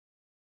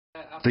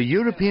The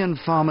European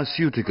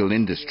Pharmaceutical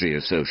Industry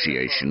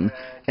Association,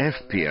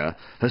 Efpia,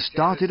 has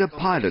started a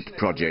pilot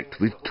project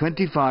with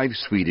 25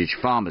 Swedish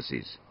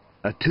pharmacies.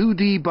 A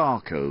 2D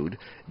barcode,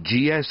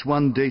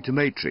 GS1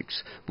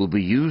 Datamatrix, will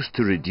be used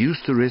to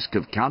reduce the risk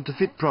of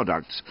counterfeit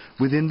products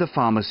within the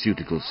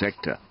pharmaceutical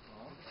sector.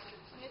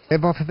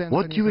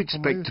 What do you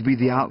expect to be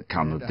the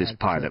outcome of this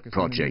pilot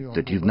project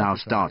that you've now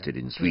started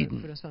in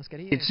Sweden?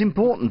 It's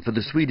important for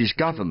the Swedish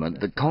government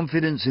that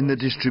confidence in the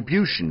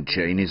distribution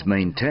chain is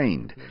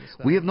maintained.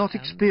 We have not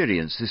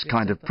experienced this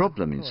kind of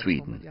problem in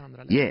Sweden,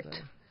 yet.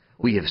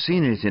 We have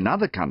seen it in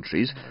other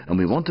countries and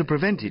we want to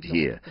prevent it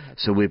here,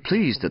 so we're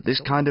pleased that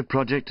this kind of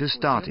project has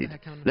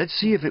started. Let's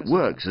see if it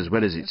works as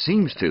well as it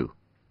seems to.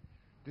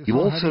 You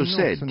also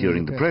said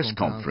during the press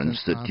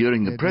conference that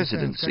during the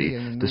presidency,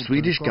 the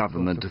Swedish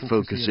government are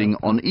focusing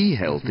on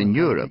e-health in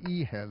Europe.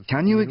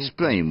 Can you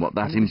explain what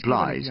that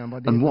implies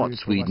and what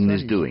Sweden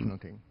is doing?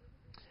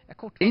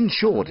 In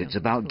short, it's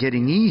about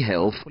getting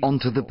e-health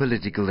onto the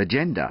political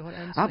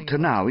agenda. Up to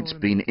now, it's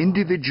been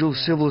individual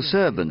civil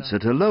servants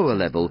at a lower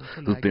level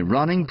who've been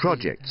running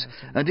projects,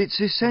 and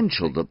it's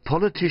essential that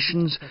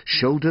politicians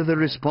shoulder the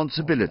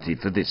responsibility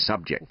for this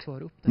subject.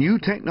 New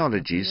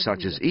technologies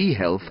such as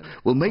e-health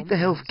will make the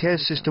healthcare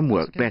system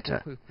work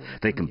better.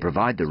 They can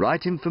provide the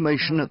right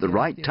information at the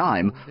right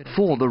time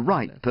for the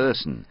right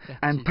person,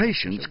 and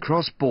patients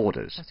cross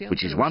borders,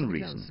 which is one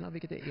reason.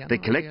 They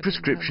collect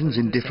prescriptions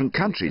in different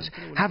countries,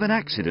 have an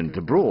accident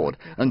abroad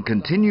and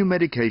continue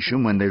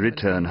medication when they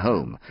return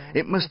home.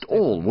 It must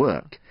all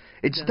work.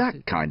 It's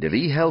that kind of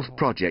e-health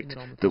project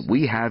that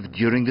we have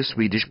during the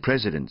Swedish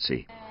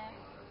presidency.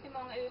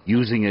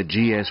 Using a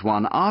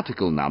GS1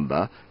 article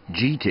number,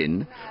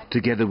 GTIN,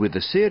 together with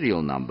a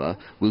serial number,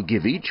 will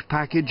give each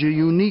package a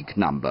unique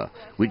number,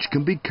 which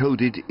can be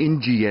coded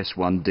in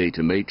GS1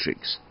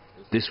 Datamatrix.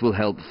 This will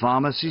help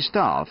pharmacy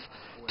staff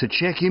to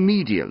check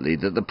immediately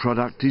that the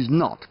product is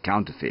not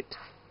counterfeit.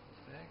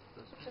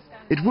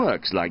 It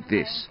works like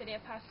this.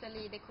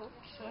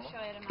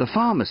 The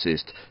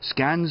pharmacist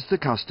scans the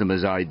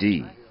customer's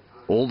ID.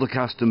 All the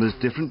customer's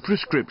different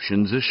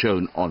prescriptions are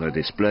shown on a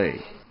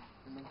display.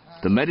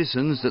 The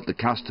medicines that the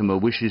customer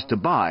wishes to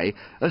buy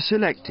are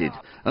selected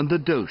and the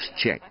dose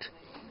checked.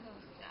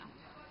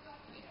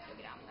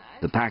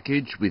 The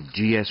package with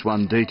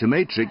GS1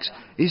 Datamatrix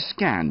is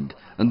scanned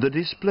and the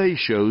display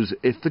shows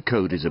if the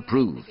code is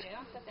approved.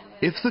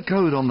 If the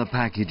code on the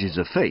package is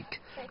a fake,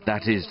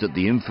 that is, that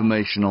the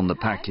information on the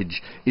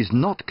package is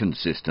not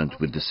consistent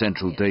with the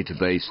central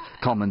database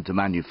common to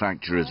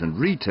manufacturers and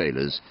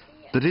retailers,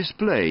 the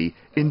display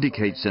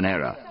indicates an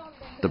error.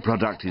 The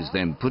product is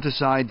then put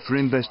aside for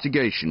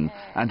investigation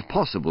and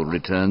possible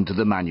return to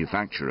the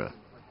manufacturer.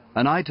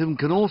 An item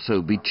can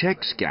also be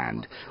check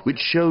scanned, which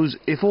shows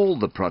if all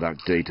the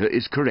product data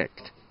is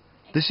correct.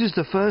 This is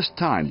the first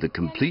time the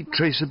complete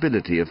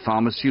traceability of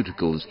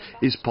pharmaceuticals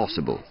is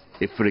possible.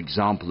 If, for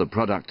example, a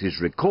product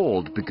is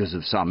recalled because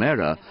of some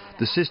error,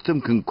 the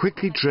system can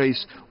quickly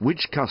trace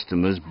which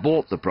customers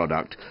bought the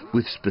product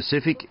with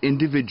specific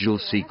individual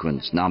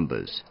sequence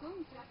numbers.